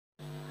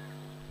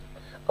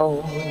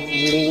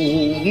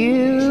Only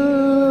you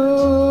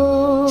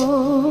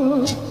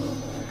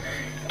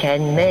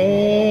can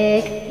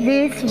make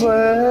this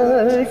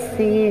world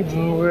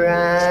seem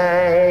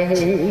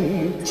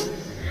right.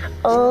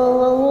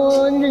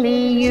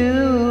 Only you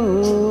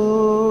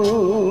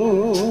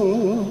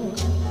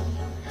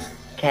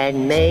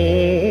can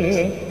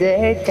make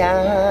the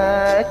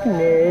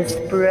darkness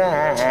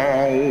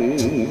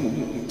bright.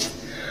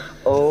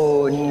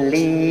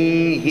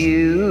 Only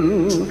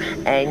you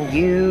and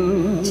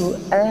you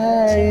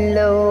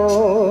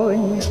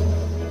alone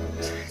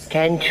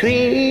can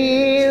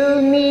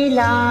thrill me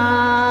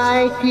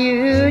like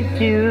you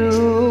do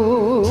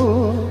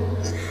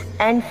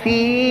and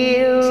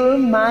fill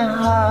my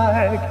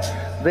heart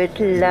with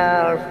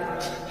love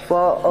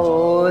for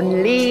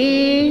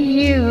only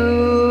you.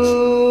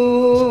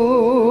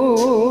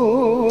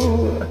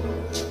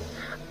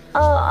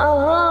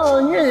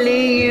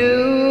 Only you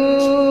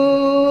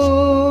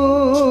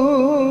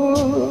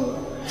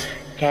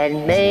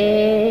can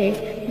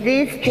make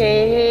this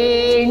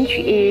change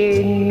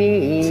in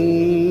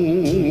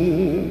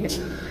me,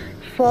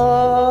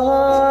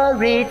 for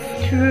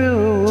it's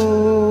true.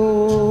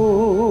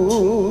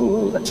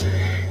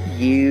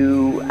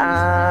 You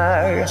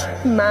are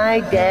my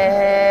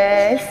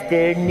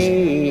destiny.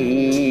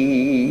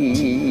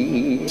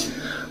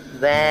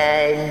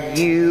 When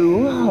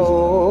you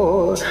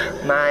hold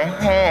my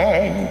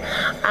hand,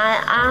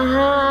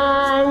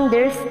 I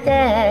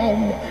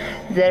understand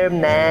the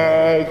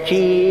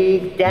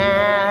magic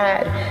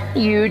that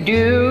you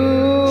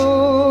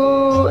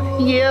do.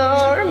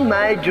 You're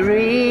my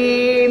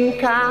dream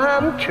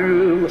come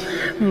true,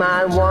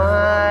 my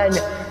one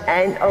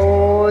and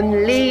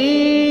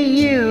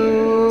only you.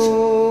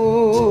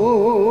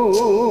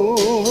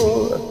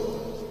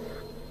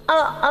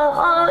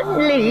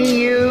 Only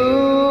you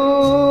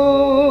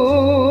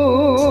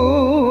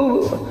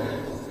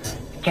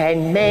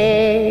can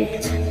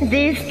make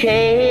this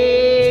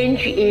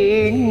change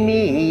in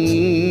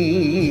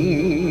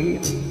me,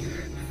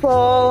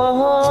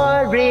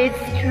 for it's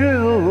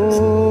true.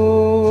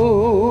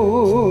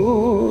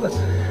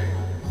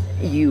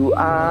 You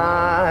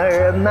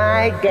are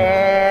my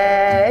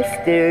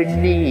destiny.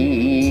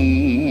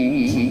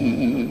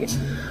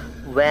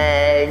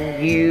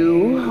 When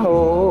you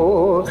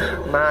hold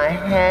my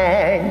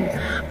hand,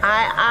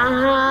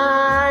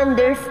 I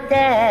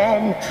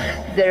understand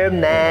the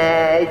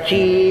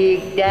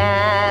magic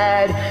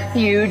that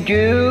you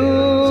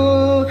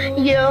do.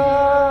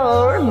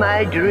 You're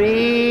my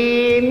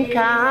dream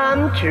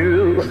come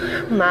true,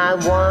 my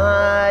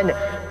one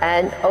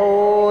and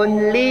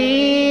only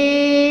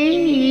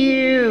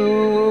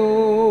you.